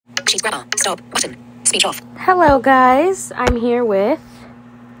She's grabber. Stop. Button. Speech off. Hello, guys. I'm here with...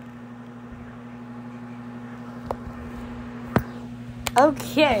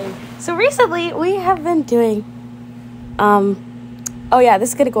 Okay. So recently, we have been doing... Oh, yeah, this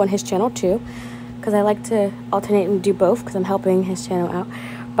is going to go on his channel, too. Because I like to alternate and do both. Because I'm helping his channel out.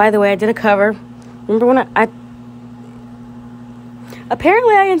 By the way, I did a cover. Remember when I...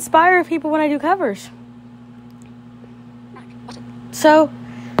 Apparently, I inspire people when I do covers. So,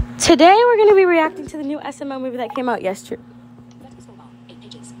 today we're going to be reacting to the new SML movie that came out yesterday.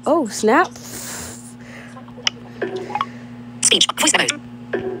 Oh, snap. Speech. Voice memo.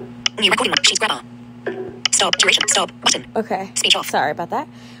 New recording. She's grabber. Stop. Duration. Stop. Button. Okay. Speech off. Sorry about that.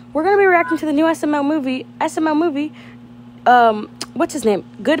 We're going to be reacting to the new SML movie. What's his name?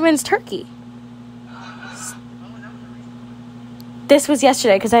 Goodman's Turkey. This was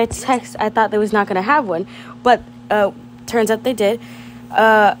yesterday because I thought they was not going to have one. But turns out they did.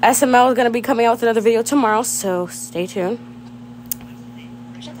 SML is going to be coming out with another video tomorrow, so stay tuned.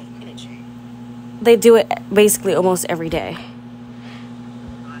 They do it basically almost every day.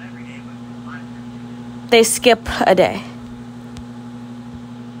 They skip a day.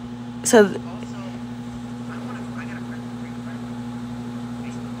 So...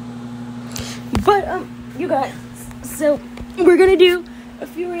 But, you guys, so we're going to do a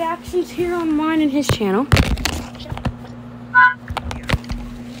few reactions here on mine and his channel.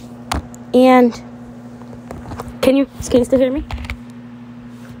 And, can you still hear me?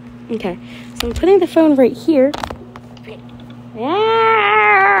 Okay, so I'm putting the phone right here.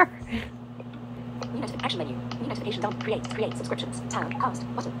 Yeah. Action menu. New notifications on. Create subscriptions. Tab.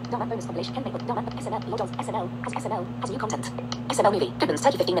 Cast. Button. Donut bonus compilation. Can make with Donut. SML. Log on. SML has new content. SML movie. Goodman's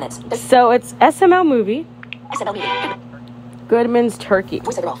 30-15 minutes. So it's SML movie. SML movie. Goodman's Turkey.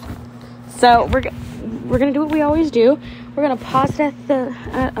 Voiceover off. So we're gonna do what we always do. We're gonna pause it at the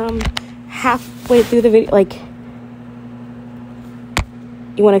halfway through the video. Like,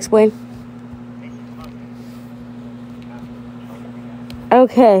 you want to explain?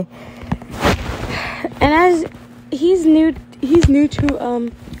 Okay. And as he's new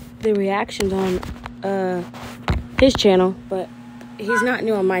to the reactions on his channel, but he's not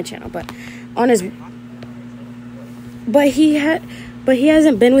new on my channel, but on his he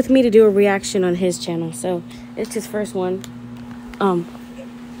hasn't been with me to do a reaction on his channel, so it's his first one. On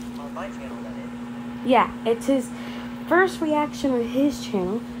my channel, that is. Yeah, it's his first reaction on his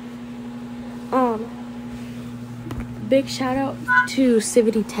channel. Big shout out to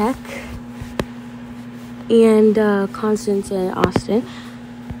Civity Tech and Constance and Austin.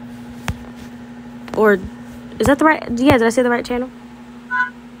 Or is that the right? Yeah, did I say the right channel?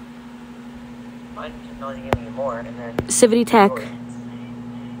 Mine technology giving you more, and then Civity Tech.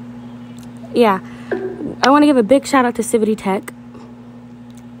 Yeah, I want to give a big shout out to Civity Tech.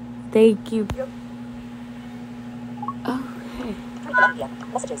 Thank you. Yep. Okay.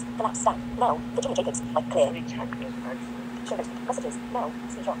 Messages. Collapse. Stack. Now. Virginia Jacobs. Like clear. Show notes. Messages. Now.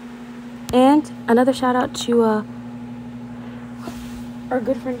 Speech off. And another shout out to our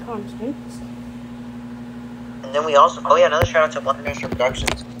good friend Constance. And then we also, another shout out to Blunt Nation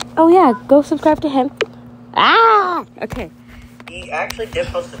Productions. Oh yeah, go subscribe to him. Okay. He actually did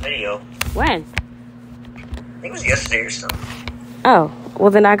post a video. When? I think it was yesterday or so. Oh,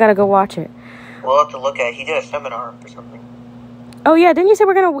 well then I gotta go watch it. We'll have to look at it. He did a seminar or something. Oh yeah, didn't you say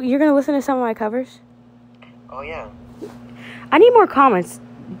you're gonna listen to some of my covers? Oh yeah. I need more comments.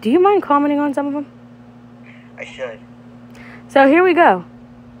 Do you mind commenting on some of them? I should. So here we go.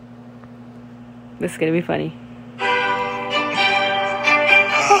 This is gonna be funny. I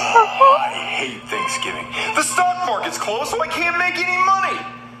hate Thanksgiving. The stock market's closed, so I can't make any money.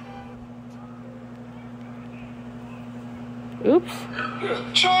 Oops.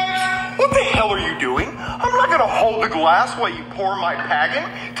 Chives, what the hell are you doing? I'm not gonna hold the glass while you pour my pagan.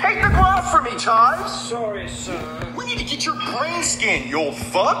 Take the glass from me, Chives. Sorry, sir. We need to get your brain scanned, you old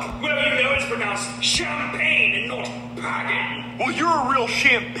fuck. Well, you know it's pronounced champagne and not pagan. Well, you're a real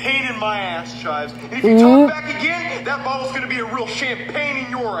champagne in my ass, Chives. And if you talk back again, that bottle's gonna be a real champagne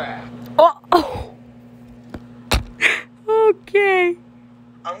in your ass. Oh. Okay.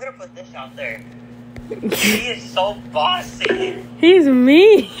 I'm gonna put this out there. He is so bossy. He's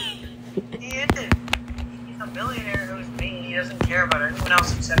mean. He is. He's a millionaire who's mean. He doesn't care about anyone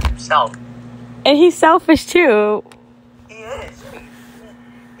else except himself. And he's selfish too. He is.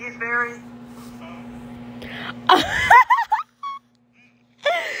 He's very...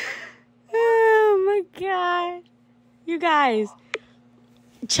 Oh my god. You guys.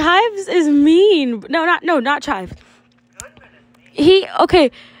 Chives is mean. No, not Chives.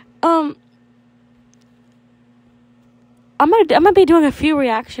 Okay. I'm gonna be doing a few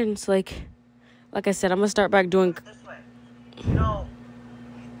reactions. Like I said, I'm gonna start back doing. This way. You know,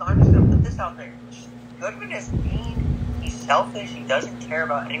 I'm just gonna put this out there. Goodman is mean. He's selfish. He doesn't care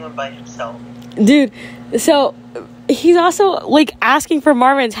about anyone but himself. Dude, so he's also like asking for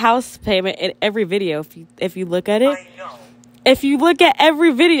Marvin's house payment in every video. If you look at it, I know. if you look at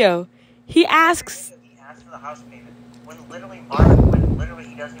every video, he asks. He asks for the house payment when literally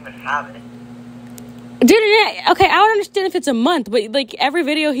he doesn't even have it. Dude, okay, I would understand if it's a month, but like every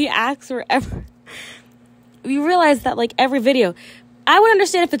video he asks for every. You realize that like every video, I would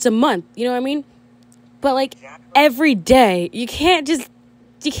understand if it's a month. You know what I mean? But like every day, you can't do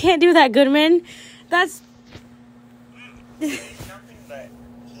that, Goodman. That's. It's nothing but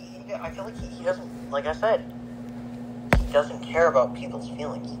I feel like he doesn't, like I said, he doesn't care about people's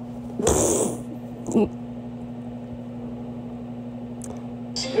feelings.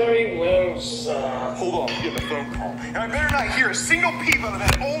 Very well, sir. Hold on, I'm getting a phone call. And I better not hear a single peep out of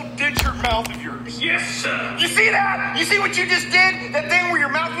that old dentured mouth of yours. Yes, sir. You see that? You see what you just did? That thing where your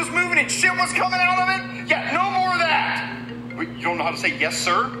mouth was moving and shit was coming out of it? Yeah, no more of that. Wait, you don't know how to say yes,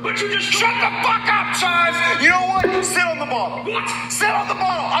 sir? But you just Shut the fuck up, Chives! You know what? Sit on the bottle. What? Sit on the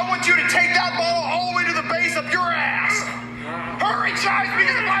bottle. I want you to take that bottle all the way to the base of your ass. Hurry, Chives,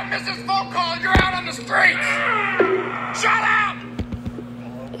 because if I miss this phone call, you're out on the streets. Shut up!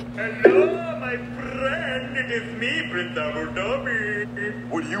 Hello, my friend. It is me, Prince Abu Dhabi.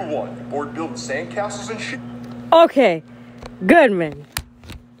 What do you want? You bored building sandcastles and shit? Okay, Goodman.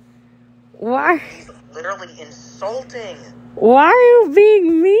 Why? He's literally insulting. Why are you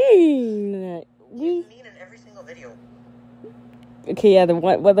being mean? He's mean in every single video. Okay, yeah, the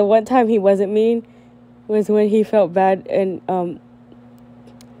one time he wasn't mean was when he felt bad and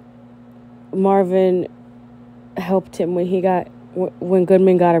Marvin helped him when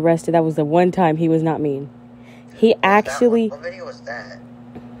Goodman got arrested. That was the one time he was not mean. He actually What video was that?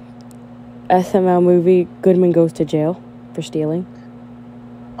 SML movie. Goodman goes to jail for stealing.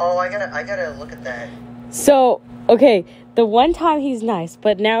 Oh, I gotta look at that. So okay, the one time he's nice,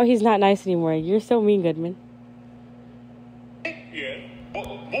 but now he's not nice anymore. You're so mean, Goodman. Yeah. Well,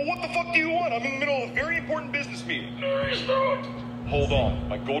 what the fuck do you want? I'm in the middle of a very important business meeting. No, he's not. Hold on.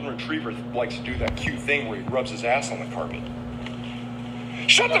 My golden retriever likes to do that cute thing where he rubs his ass on the carpet.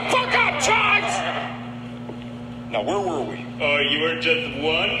 Shut the fuck up, Chives! Now, where were we? You were just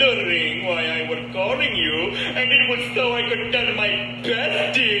wondering why I was calling you, and it was so I could tell my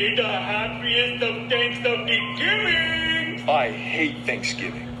bestie the happiest of Thanksgiving. I hate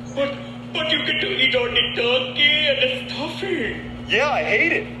Thanksgiving. But you get to eat all the turkey and the stuffing. Yeah, I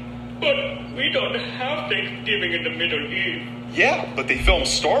hate it. But we don't have Thanksgiving in the Middle East. Yeah, but they filmed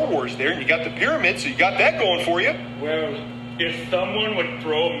Star Wars there, and you got the pyramid, so you got that going for you. Well, if someone would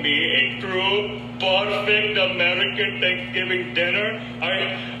throw me a true, perfect American Thanksgiving dinner,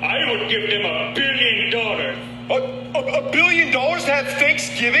 I would give them $1 billion. $1 billion to have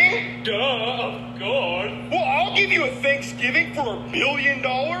Thanksgiving? Duh, of course. Well, I'll give you a Thanksgiving for $1 billion.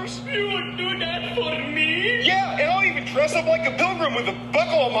 You would do that for me? Yeah, and I'll even dress up like a pilgrim with a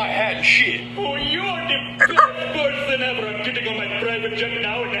buckle on my hat and shit. Oh, you are the best person ever. I'm getting on my private jet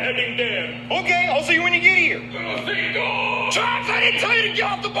now and heading there. Okay, I'll see you when you get here. Oh, thank God. Chives, I didn't tell you to get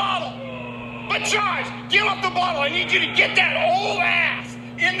off the bottle. But Chives, get off the bottle. I need you to get that old ass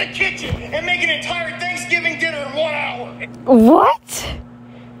in the kitchen and make an entire Thanksgiving dinner in 1 hour. What?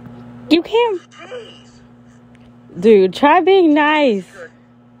 You can't. Jeez. Dude, try being nice.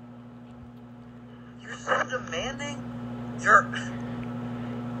 You're so demanding.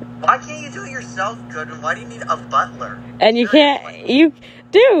 Why can't you do it yourself, Goodman? Why do you need a butler? And you Seriously. can't.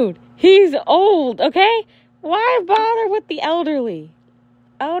 Dude, he's old, okay? Why bother with the elderly?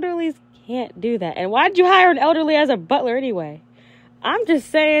 Elderlies can't do that. And why'd you hire an elderly as a butler anyway? I'm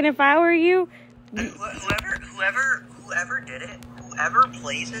just saying, if I were you. Whoever did it, whoever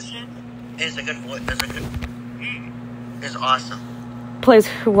plays this shit is a good voice. Is awesome. Plays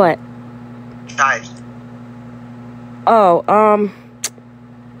what? Chives. Oh,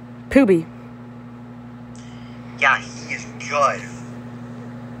 Pooby. Yeah, he is good.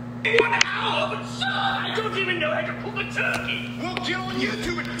 1 hour? But sir, I don't even know how to cook a turkey. We'll get on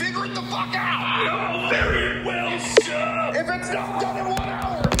YouTube and figure it the fuck out. Oh, very well, sir. If it's not done in 1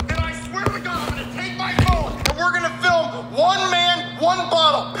 hour, then I swear to God, I'm gonna take my phone and we're gonna film one man, one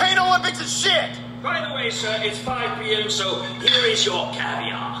bottle, Paint Olympics and shit. By the way, sir, it's 5 p.m., so here is your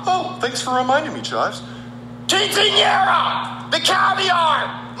caviar. Oh, thanks for reminding me, Chives. Quinceañera! The caviar!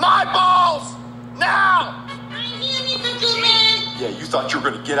 My balls! Now! I'm here, Mr. Goodman. Yeah, you thought you were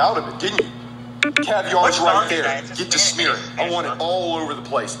gonna get out of it, didn't you? Caviar's What's wrong right with there. that? It's Get to Spanish. smearing. I want it all over the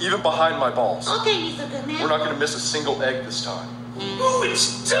place, even behind my balls. Okay, Mr. Goodman. We're not going to miss a single egg this time. Oh,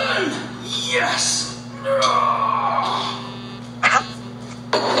 it's done! Yes!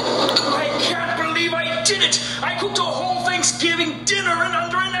 I can't believe I did it! I cooked a whole Thanksgiving dinner in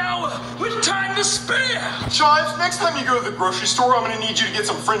under an hour, with time to spare! Chives, next time you go to the grocery store, I'm going to need you to get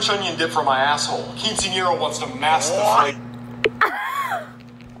some French onion dip for my asshole. Quinceañera wants to mask the flavor.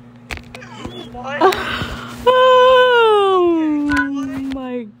 Oh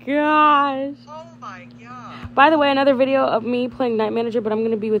my gosh. Oh my god. By the way, another video of me playing Night Manager, but I'm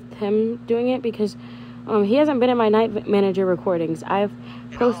going to be with him doing it because he hasn't been in my Night Manager recordings. And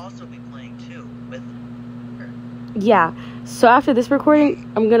I'll also be playing too with her. Yeah. So after this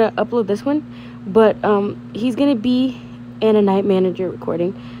recording, I'm going to upload this one, but he's going to be in a Night Manager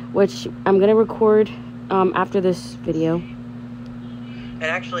recording, which I'm going to record after this video. And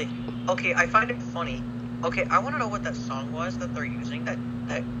actually, okay, I find it funny. Okay, I want to know what that song was that they're using. That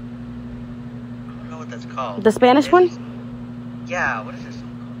I don't know what that's called. The Spanish one? Yeah, what is this song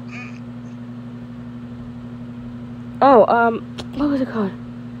Oh, what was it called?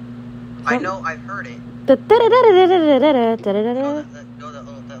 called? I know, I've heard it.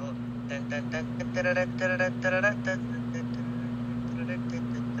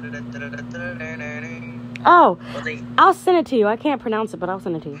 Oh, Well, I'll send it to you. I can't pronounce it, but I'll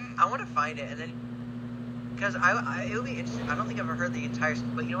send it to you. I want to find it, and then because it'll be interesting. I don't think I've ever heard the entire,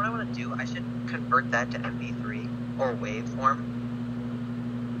 but you know what I want to do? I should convert that to MP3 or waveform.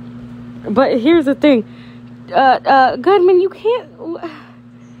 But here's the thing, Goodman, you can't.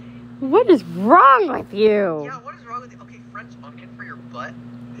 What is wrong with you? Yeah, what is wrong with you? Okay, French pumpkin for your butt.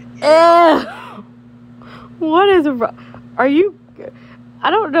 Ew. What is wrong? Are you? I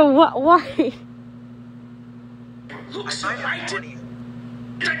don't know what. Why? Look, I sir, find I it funny.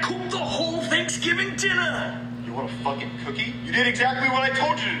 I cooked the whole Thanksgiving dinner! You want a fucking cookie? You did exactly what I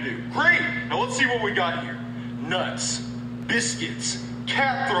told you to do. Great. Now let's see what we got here. Nuts, biscuits,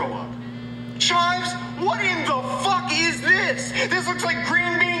 cat throw up. Chives, what in the fuck is this? This looks like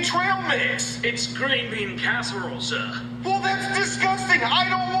green bean trail mix. It's green bean casserole, sir. Well, that's disgusting. I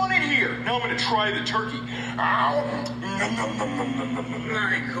don't want it here. Now I'm going to try the turkey. Ow. Nom, nom, nom, nom, nom, nom, nom.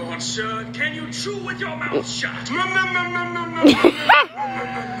 My God, sir, can you chew with your mouth shut? Nom, nom, nom, nom, nom, nom, nom, nom,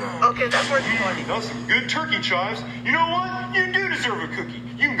 nom, nom. Okay, that's where it's funny. That's some good turkey, Chives. You know what? You do deserve a cookie.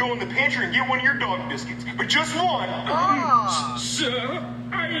 You can go in the pantry and get one of your dog biscuits, but just one. Ah. Sir,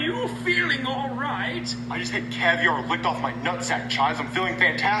 are you feeling all right? I just had caviar licked off my nutsack, Chives. I'm feeling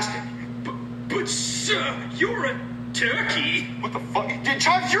fantastic. But sir, you're a turkey. What the fuck?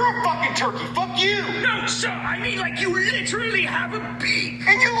 Chives, you're a fucking turkey. Fuck you. No, sir, I mean like you literally have a beak.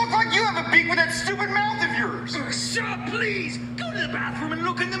 And you look like you have a beak with that stupid mouth of yours. Sir, please, go to the bathroom and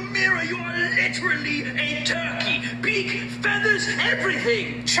look in the mirror. You are literally a turkey. Beak, feathers,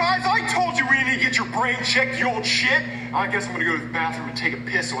 everything. Chives, I told you we need to get your brain checked, you old shit. I guess I'm gonna go to the bathroom and take a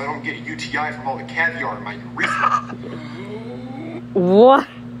piss so I don't get a UTI from all the caviar in my urethra. What?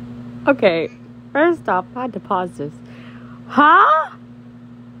 Okay. First off, I had to pause this. Huh?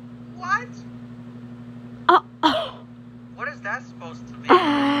 What? Oh. What is that supposed to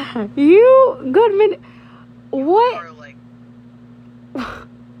mean? You, Goodman, what? Or like, you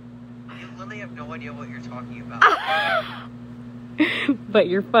literally have no idea what you're talking about. But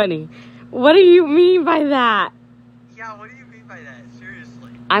you're funny. What do you mean by that? Yeah, what do you mean by that?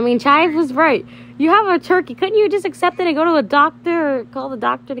 Seriously. I mean, Chives was right. You have a turkey. Couldn't you just accept it and go to a doctor or call the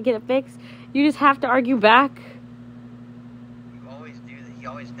doctor to get it fixed? You just have to argue back. You always do that. He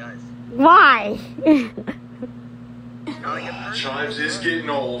always does. Why? Not like a person. Chives is getting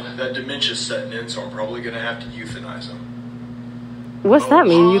old. That dementia's setting in, so I'm probably gonna have to euthanize him. What's that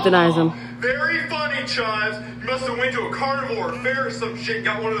mean, euthanize him? Very funny, Chives. You must have went to a carnival or fair or some shit,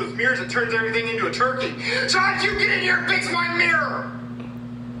 got one of those mirrors that turns everything into a turkey. Chives, you get in here and fix my mirror!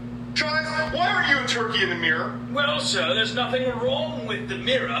 Chives, why aren't you a turkey in the mirror? Well, sir, there's nothing wrong with the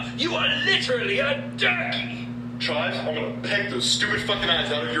mirror. You are literally a turkey. Chives, I'm gonna peck those stupid fucking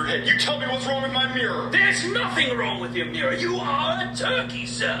eyes out of your head. You tell me what's wrong with my mirror. There's nothing wrong with your mirror. You are a turkey,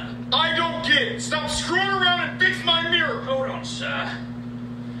 sir. I don't get it. Stop screwing around and fix my mirror. Hold on, sir.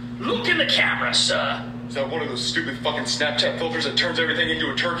 Look in the camera, sir. Is that one of those stupid fucking Snapchat filters that turns everything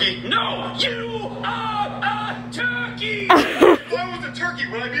into a turkey? No, you are a turkey. If I was a turkey,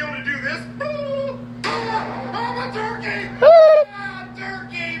 would I be able to do this? I'm a turkey!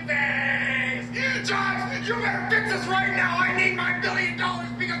 Turkey face! Chives, you better fix this right now! I need my $1 billion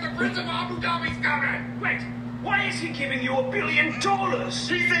because the Prince of Abu Dhabi's coming! Wait, why is he giving you $1 billion? He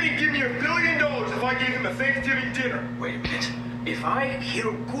said he'd give me $1 billion if I gave him a Thanksgiving dinner. Wait a minute. If I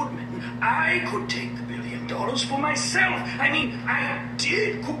kill Goodman, I could take the $1 billion for myself. I mean, I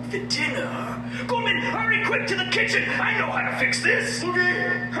did cook the dinner. Goodman, hurry quick to the kitchen. I know how to fix this.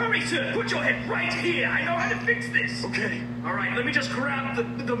 Okay. Hurry, sir. Put your head right here. I know how to fix this. Okay. All right, let me just grab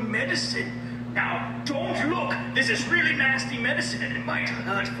the medicine. Now, don't look. This is really nasty medicine, and it might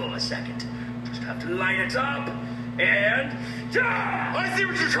hurt for a second. Just have to line it up, and... I see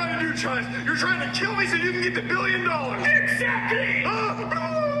what you're trying to do, Chives. You're trying to kill me so you can get the $1 billion. Exactly!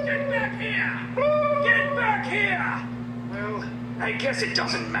 Get back here! Get back here! Well, I guess it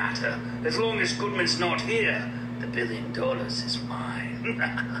doesn't matter. As long as Goodman's not here, the $1 billion is mine.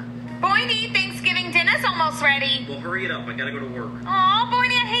 Boydie, Thanksgiving dinner's almost ready. Well, hurry it up. I gotta go to work. Aw,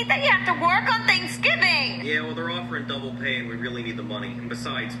 Boydie, I hate that you have to work on Thanksgiving. Yeah, well, they're offering double pay, and we really need the money. And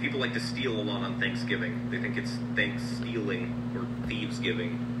besides, people like to steal a lot on Thanksgiving. They think it's thanks-stealing, or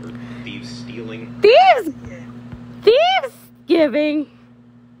thieves-giving, or thieves-stealing. Thieves! Thieves giving.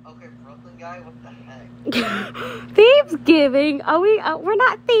 Okay, Brooklyn guy, what the heck? Thieves giving. We're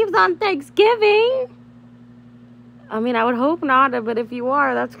not thieves on Thanksgiving. I mean, I would hope not, but if you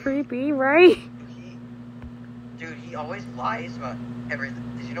are, that's creepy, right? He always lies about everything.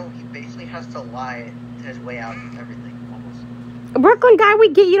 You know, he basically has to lie his way out of everything, almost. Brooklyn guy,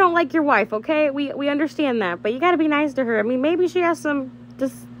 we get you don't like your wife, okay? We understand that, but you gotta be nice to her. I mean, maybe she has some,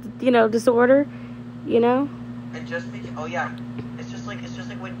 disorder, you know? And just it's just like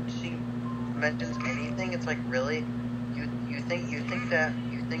when she mentions anything, it's like, really, you think that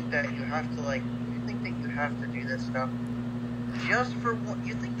you have to do this stuff just for what?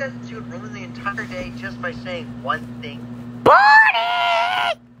 You think that she would ruin the entire day just by saying one thing?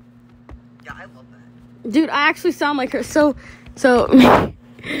 Barney! Yeah, I love that. Dude, I actually sound like her. So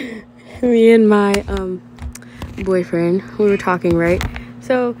me and my boyfriend, we were talking, right?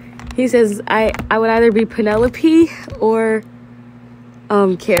 So he says I would either be Penelope or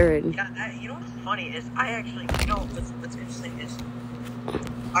Karen. Yeah, you know what's funny is I actually, what's interesting is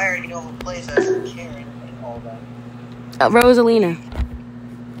I already know who plays as Karen and all that. Rosalina.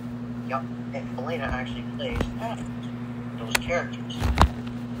 Yup, and Elena actually plays those characters.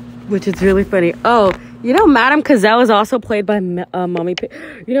 Which is really funny. Oh, Madame Cazelle is also played by Mommy Pig.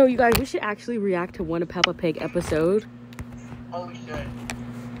 You guys, we should actually react to one Peppa Pig episode. Oh, we should.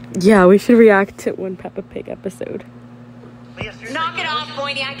 Yeah, we should react to one Peppa Pig episode. Knock it off,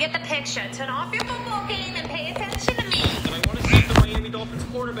 Boydie. I get the picture. Turn off your football game and pay attention to me. And I want to see if the Miami Dolphins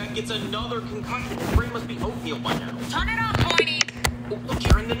quarterback gets another concussion. His brain must be oatmeal by now. Turn it off, Boydie. Oh, look,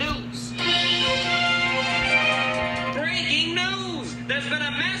 you're in the news. Breaking news! There's been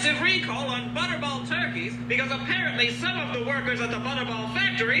a massive recall on Butterball turkeys because apparently some of the workers at the Butterball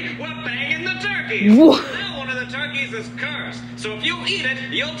factory were banging the turkeys. What? Now one of the turkeys is cursed. So if you eat it,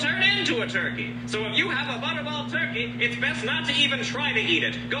 you'll turn into a turkey. So if you have a Butterball turkey, it's best not to even try to eat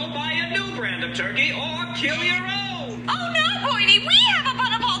it. Go buy a new brand of turkey or kill your own. Oh no, Boydie, we have a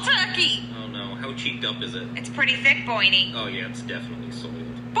Butterball turkey. Oh no, how cheeked up is it? It's pretty thick, Boydie. Oh yeah, it's definitely soiled.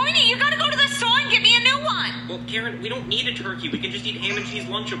 Boydie, you gotta go to the store and get me a new one. Well, Karen, we don't need a turkey. We can just eat ham and cheese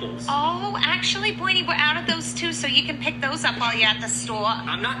Lunchables. Oh, actually, Boydie, we're out of those too, so you can pick those up while you're at the store.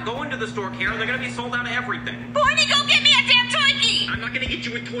 I'm not going to the store, Karen. They're gonna be sold out of everything. Boydie, go get me a damn turkey. I'm not gonna get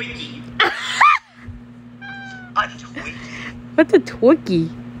you a Twinkie. A Twinkie? What's a Twinkie?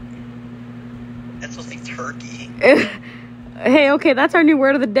 That's supposed to be turkey. Hey, okay, that's our new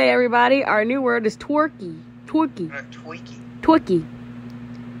word of the day, everybody. Our new word is twerky. Twerky. Twinkie. Twerky.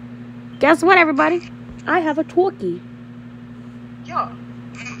 Guess what, everybody? I have a twerky. Yeah.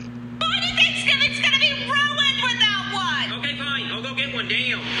 Boydie, Thanksgiving's gonna be ruined without one. Okay, fine. I'll go get one.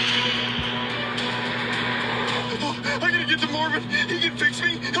 Damn. Oh, I gotta get to Marvin. He can fix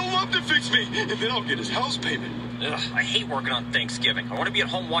me. He'll love to fix me. And then I'll get his house payment. Ugh, I hate working on Thanksgiving. I want to be at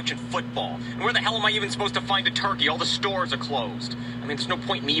home watching football. And where the hell am I even supposed to find a turkey? All the stores are closed. I mean, there's no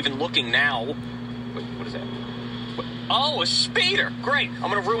point in me even looking now. Wait, what is that? What? Oh, a spader. Great. I'm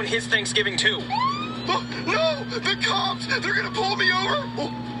going to ruin his Thanksgiving, too. Oh, no! The cops! They're gonna pull me over!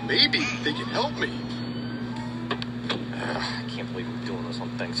 Oh, maybe they can help me. I can't believe I'm doing this on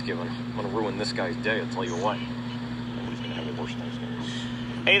Thanksgiving. I'm going to ruin this guy's day, I'll tell you what. Nobody's going to have a worse Thanksgiving.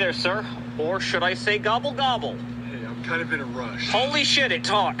 Hey there, sir. Or should I say gobble gobble? Hey, I'm kind of in a rush. Holy shit, it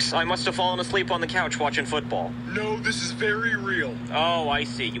talks. I must have fallen asleep on the couch watching football. No, this is very real. Oh, I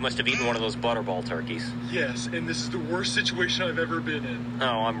see. You must have eaten one of those Butterball turkeys. Yes, and this is the worst situation I've ever been in.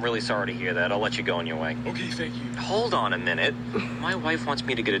 Oh, I'm really sorry to hear that. I'll let you go on your way. Okay, thank you. Hold on a minute. My wife wants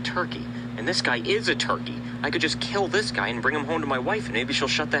me to get a turkey. And this guy is a turkey. I could just kill this guy and bring him home to my wife, and maybe she'll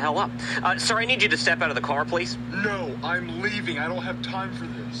shut the hell up. Sir, I need you to step out of the car, please. No, I'm leaving. I don't have time for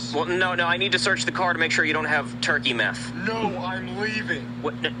this. Well, no, I need to search the car to make sure you don't have turkey meth. No, I'm leaving.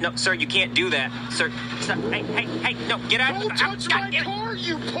 What? No, sir, you can't do that. Sir, hey, no, get out. Don't touch my car,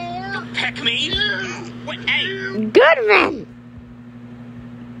 you poor! Don't peck me. What, hey. Goodman!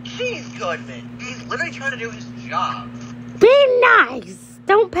 Jeez, Goodman. He's literally trying to do his job. Be nice.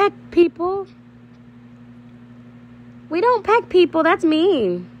 Don't peck people. We don't peck people. That's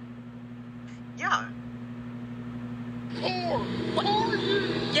mean. Yeah.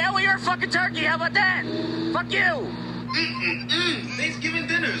 Yeah, well, you're a fucking turkey. How about that? Fuck you. Thanksgiving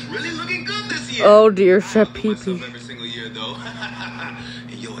dinner is really looking good this year. Oh dear, Chef Pee Myself Pee. every single year though.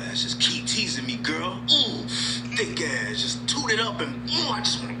 And your ass just keep teasing me, girl. Thick ass, just toot it up and I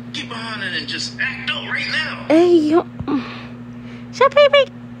just want to get behind it and just act up right now. Hey, yo. Chef Pee Pee.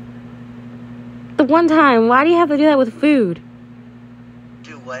 The one time, why do you have to do that with food?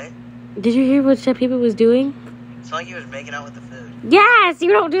 Do what? Did you hear what Chef Pee Pee was doing? It's like he was making out with the food. Yes,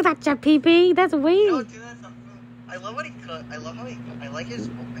 you don't do that, Chef Pee Pee. That's You weird. don't do that stuff. I love what he cook. I love how I like his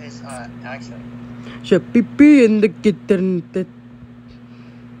accent. Chef Pee Pee in the kitchen.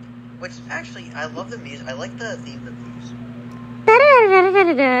 Which actually, I love the music. I like the theme of the music. You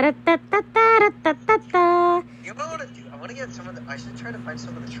know what I want to do? I want to get some of the. I should try to find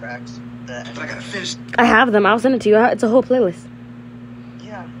some of the tracks. But I gotta finish I have them. I'll send it to you. It's a whole playlist.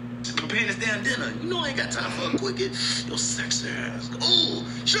 Yeah. preparing this damn dinner. You know I ain't got time for a quickie. Your sexy ass. Ooh,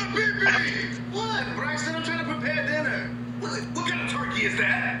 Chef Pee-Pee! What, Braxton? I'm trying to prepare dinner. What kind of turkey is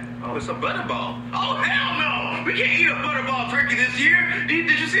that? Oh, it's a butterball. Oh, hell no! We can't eat a butterball turkey this year. Did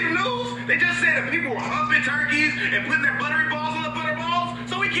you see the news? They just said that people were humping turkeys and putting their buttery balls on the butterballs,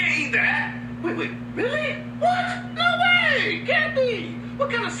 so we can't eat that. Wait, really? What? No way! Can't be! What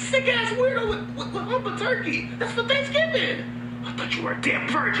kind of sick-ass weirdo would hump a turkey? That's for Thanksgiving. I thought you were a damn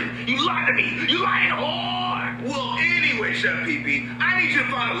virgin. You lied to me. You lying whore. Well, anyway, Chef Pee-Pee, I need you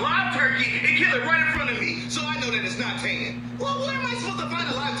to find a live turkey and kill it right in front of me so I know that it's not tainted. Well, where am I supposed to find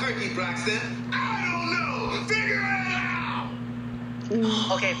a live turkey, Braxton? I don't know. Figure it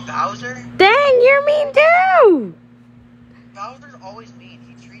out. Okay, Bowser. Dang, you're mean too! Bowser's always mean.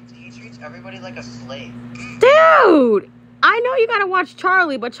 He treats everybody like a slave. Dude! I know you gotta watch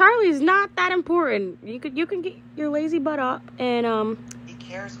Charlie, but Charlie's not that important. You can get your lazy butt up and He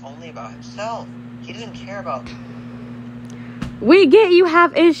cares only about himself. He doesn't care about. we get you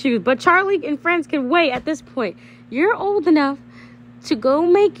have issues, but Charlie and friends can wait at this point. You're old enough to go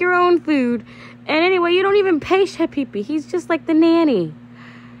make your own food. And anyway, you don't even pay Chef Pee-Pee. He's just like the nanny.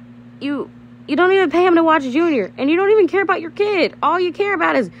 You don't even pay him to watch Junior. And you don't even care about your kid. All you care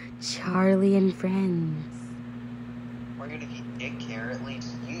about is Charlie and friends. Or even if he did care, at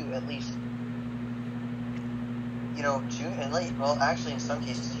least, you know, well, actually, in some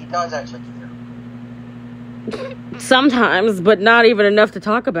cases, he does actually care. Sometimes, but not even enough to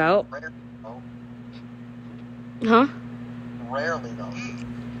talk about. Rarely, though. Huh? Rarely, though.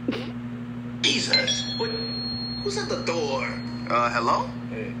 Jesus. What? Who's at the door? Hello?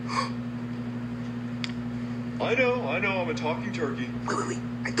 Hey. I know, I'm a talking turkey. Wait.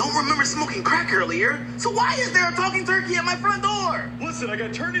 I don't remember smoking crack earlier. So why is there a talking turkey at my front door? Listen, I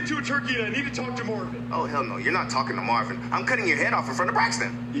got turned into a turkey and I need to talk to Marvin. Oh, hell no. You're not talking to Marvin. I'm cutting your head off in front of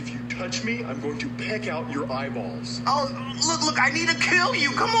Braxton. If you touch me, I'm going to peck out your eyeballs. Oh, look, I need to kill you.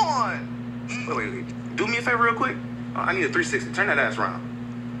 Come on. Wait. Do me a favor real quick. I need a 360. Turn that ass around.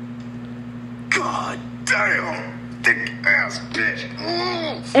 God damn. Thick ass bitch.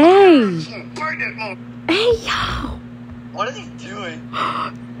 Hey. Burn that mother. Hey, yo. What is he doing?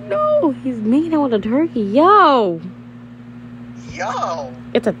 No, he's making out with a turkey. Yo.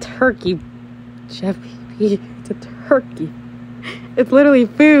 It's a turkey, Chef Pee-Pee. It's a turkey. It's literally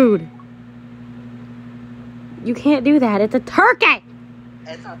food. You can't do that. It's a turkey.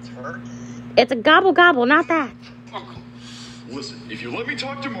 It's a turkey. It's a gobble gobble, not that. Listen, if you let me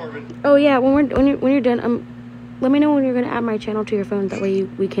talk to Marvin. Oh yeah, when you're done, let me know when you're gonna add my channel to your phone. That way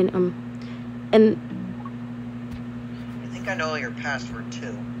we can and. I think I know your password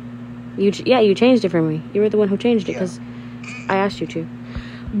too. You changed it for me. You were the one who changed it because I asked you to.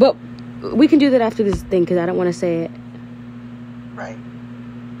 But we can do that after this thing because I don't want to say it. Right.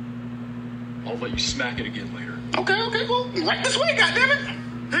 I'll let you smack it again later. Okay, well, right this way, goddammit.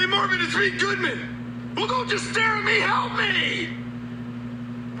 Hey, Marvin, it's me, Goodman. Well, don't just stare at me. Help me.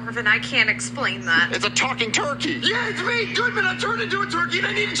 Marvin, I can't explain that. It's a talking turkey. Yeah, it's me, Goodman. I turned into a turkey and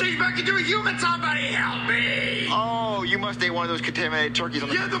I need to change back into a human. Somebody help me. Oh, you must ate one of those contaminated turkeys on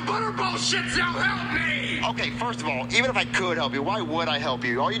the... Yeah, the butterball shit, so help me. Okay, first of all, even if I could help you, why would I help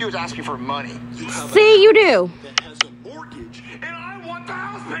you? All you do is ask me for money. See, you do. That has a mortgage, and I want the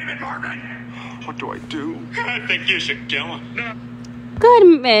house payment, Marvin. What do I do? I think you should kill him. No.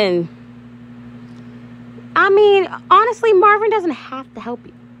 Goodman. I mean, honestly, Marvin doesn't have to help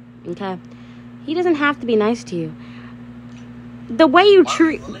you. Okay? He doesn't have to be nice to you. The way you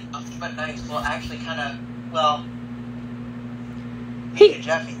treat... But nice. Well, actually, kind of... Well... He,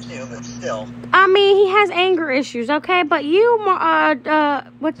 Jeffy, too, but still. I mean, he has anger issues, okay? But you,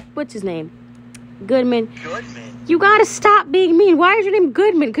 what's his name? Goodman. Goodman? You gotta stop being mean. Why is your name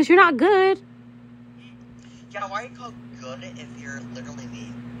Goodman? Because you're not good. Yeah, why are you called good if you're literally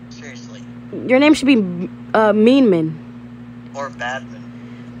mean? Seriously. Your name should be Meanman. Or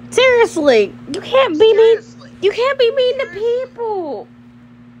Badman. Seriously. You can't be mean. You can't be mean to people.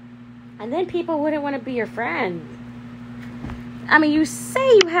 And then people wouldn't want to be your friend. I mean, you say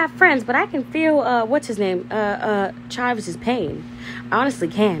you have friends, but I can feel, what's his name? Chives' pain. I honestly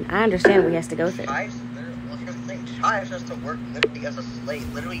can. I understand what he has to go through. Chives, well, here's the thing. Chives has to work literally as a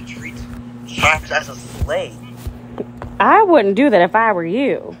slave. Literally treats Chives as a slave. I wouldn't do that if I were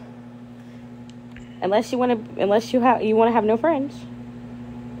you. Unless you want to have no friends.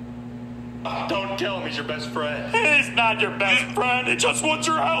 Don't tell him he's your best friend. He's not your best friend. He just wants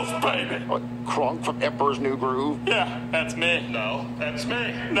your house payment. What, Kronk from Emperor's New Groove? Yeah, that's me. No, that's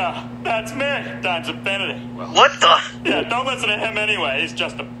me. No, that's me. Times infinity. Well, What the? yeah, don't listen to him anyway. He's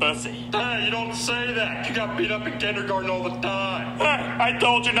just a pussy. Hey, you don't say that. You got beat up in kindergarten all the time. Hey, I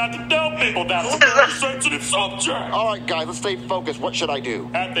told you not to tell people that. It's a very sensitive subject. All right, guys, let's stay focused. What should I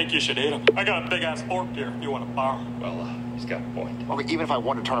do? I think you should eat him. I got a big-ass fork here if you want to borrow. Well, he's got a point. Okay, even if I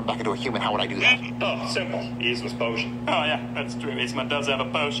wanted to turn him back into a human, how would I do that? Oh, simple. Easeman's potion. Oh, yeah, that's true. Eastman does have a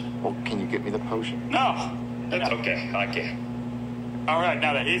potion. Well, can you get me the potion? No. That's okay. I can. All right,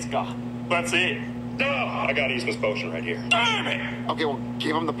 now that he's gone, let's eat. No, I got Eastman's potion right here. Damn it! Okay, well,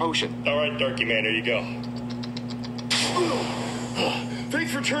 give him the potion. All right, Turkey Man, here you go.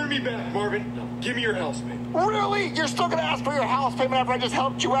 Thanks for turning me back, Marvin. Now, give me your house payment. Really? You're still gonna ask for your house payment after I just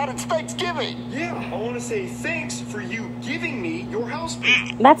helped you out? It's Thanksgiving. Yeah, I want to say thanks for you giving me your house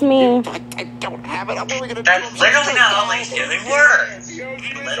payment. That's mean. I don't have it. I'm only gonna do That's literally not how Thanksgiving works.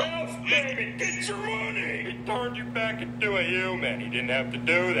 Get your money! He turned you back into a human. He didn't have to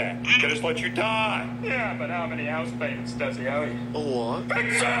do that. He could just let you die. Yeah, but how many house payments does he owe you? What?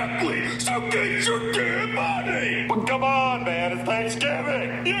 Exactly! So get your damn money! But come on, man, it's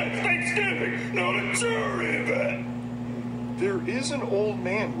Thanksgiving! Yeah, it's Thanksgiving, not a jury event! There is an old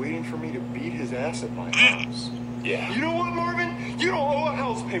man waiting for me to beat his ass at my house. Yeah. You know what, Marvin? You don't owe a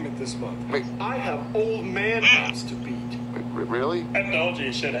house payment this month. Wait. I have old man ass to beat. Really? I told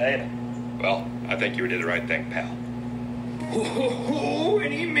you should have ate him. Well, I think you did the right thing, pal. Oh,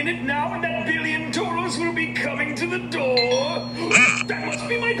 any minute now and that $1 billion will be coming to the door. That must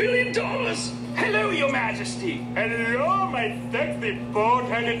be my $1 billion. Hello, Your Majesty. Hello, my sexy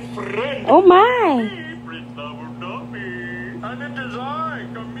boat-headed friend. Oh my. And it is I,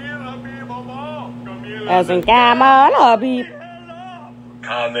 Camille Habib Abba. As in Camille Habib.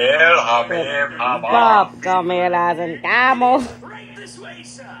 Camille Habib Bob, Camille as in Camille. Right this way,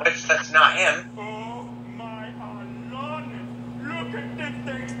 sir. Which, that's not him. Oh, my Alanis. Look at this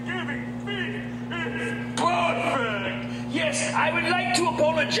Thanksgiving feast. It's perfect. Yes, I would like to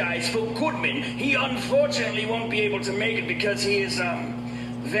apologize for Goodman. He unfortunately won't be able to make it because he is,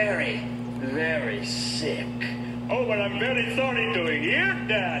 very, very sick. Oh, well, I'm very sorry to hear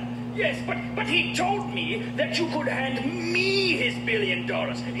that. Yes, but he told me that you could hand me his $1 billion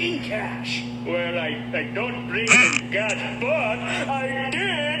in cash. Well, I don't bring it in cash, but I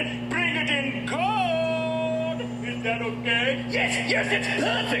did bring it in gold. Is that okay? Yes, that's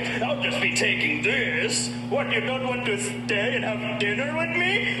perfect. I'll just be taking this. What, you don't want to stay and have dinner with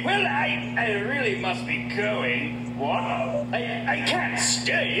me? Well, I really must be going. What? I can't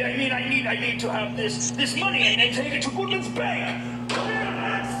stay. I mean, I need to have this money and then take it to Goodman's bank.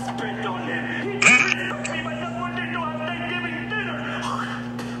 Spit on him. He disrespected me by not wanting to have Thanksgiving dinner.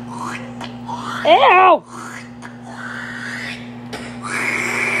 Ew.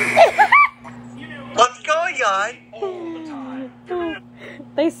 What's going on?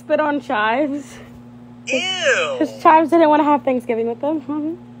 They spit on Chives. Ew. Because Chives didn't want to have Thanksgiving with them.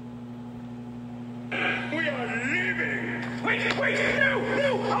 We are leaving. Wait, no,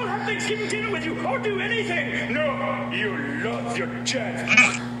 I'll have Thanksgiving dinner with you. I'll do anything. No, you lost your chance.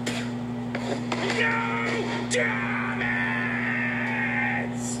 No, damn it!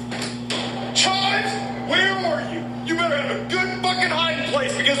 Chives, where are you? You better have a good fucking hiding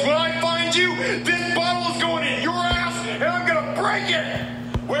place because when I find you, this bottle is going in your ass and I'm gonna break it.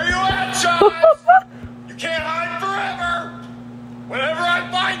 Where you at, Chives? You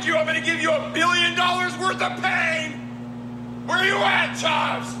to give you $1 billion worth of pain. Where you at,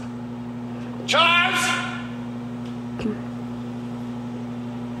 Chives? Chives?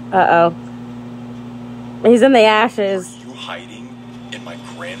 Uh-oh. He's in the ashes. Are you hiding in my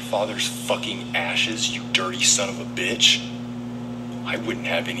grandfather's fucking ashes, you dirty son of a bitch? I wouldn't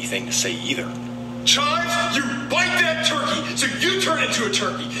have anything to say either. Chives, you bite that turkey, so you turn into a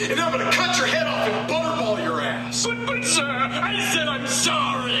turkey, and then I'm gonna cut your head off and butterball your ass. But sir, I said I'm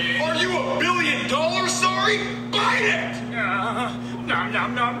sorry. Are you $1 billion sorry? Bite it! Nom,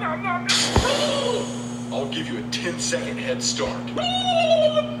 nom, nom, nom, nom. I'll give you a 10-second head start.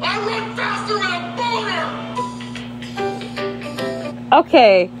 I run faster with a boner!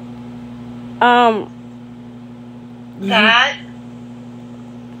 Okay. That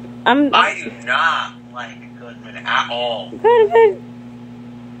I do not like Goodman at all. Goodman.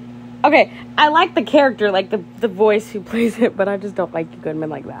 Okay, I like the character, like the voice who plays it, but I just don't like Goodman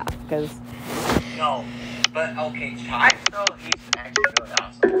like that, because... No, but okay, Chives though, he's actually really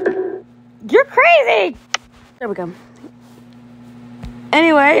awesome. You're crazy! There we go.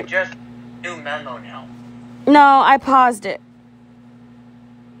 Anyway. Just new memo now. No, I paused it.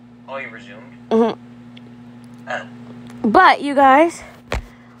 Oh, you resumed? Mm-hmm. Oh. But, you guys,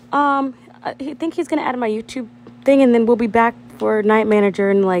 I think he's gonna add my YouTube thing, and then we'll be back for Night Manager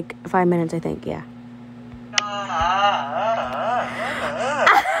in like 5 minutes, I think, yeah.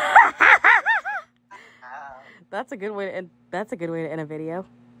 That's a good way to end. That's a good way to end a video.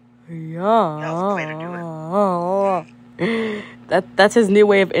 Yeah. That's the way to do it. That's his new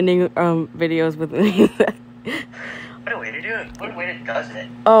way of ending videos with me. What a way to do it. What a way to does it.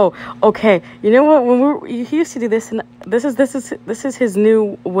 Oh, okay. You know what? When he used to do this, and this is his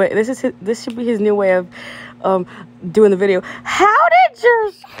new way. This should be his new way of doing the video. How did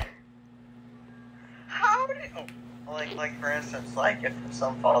like for instance, like if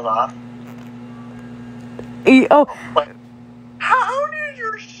some falls off. How did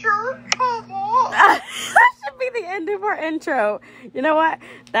your shirt come off? That should be the end of our intro. You know what?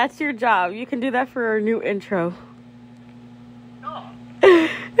 That's your job. You can do that for our new intro. No.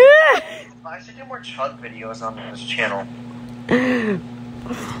 I should do more chug videos on this channel.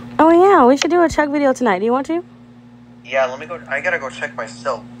 Oh yeah, we should do a chug video tonight. Do you want to? Yeah, let me go. I gotta go check my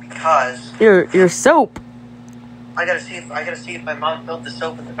soap because your soap. I gotta see if my mom filled the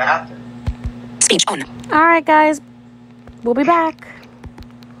soap in the bathroom. Speech on. All right, guys, we'll be back.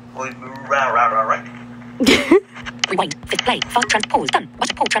 Right. Rewind. Play. Fast pause. Done.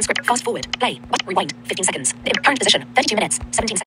 Watch pause transcript. Fast forward. Play. Rewind. 15 seconds. Current position. 32 minutes. 17 seconds.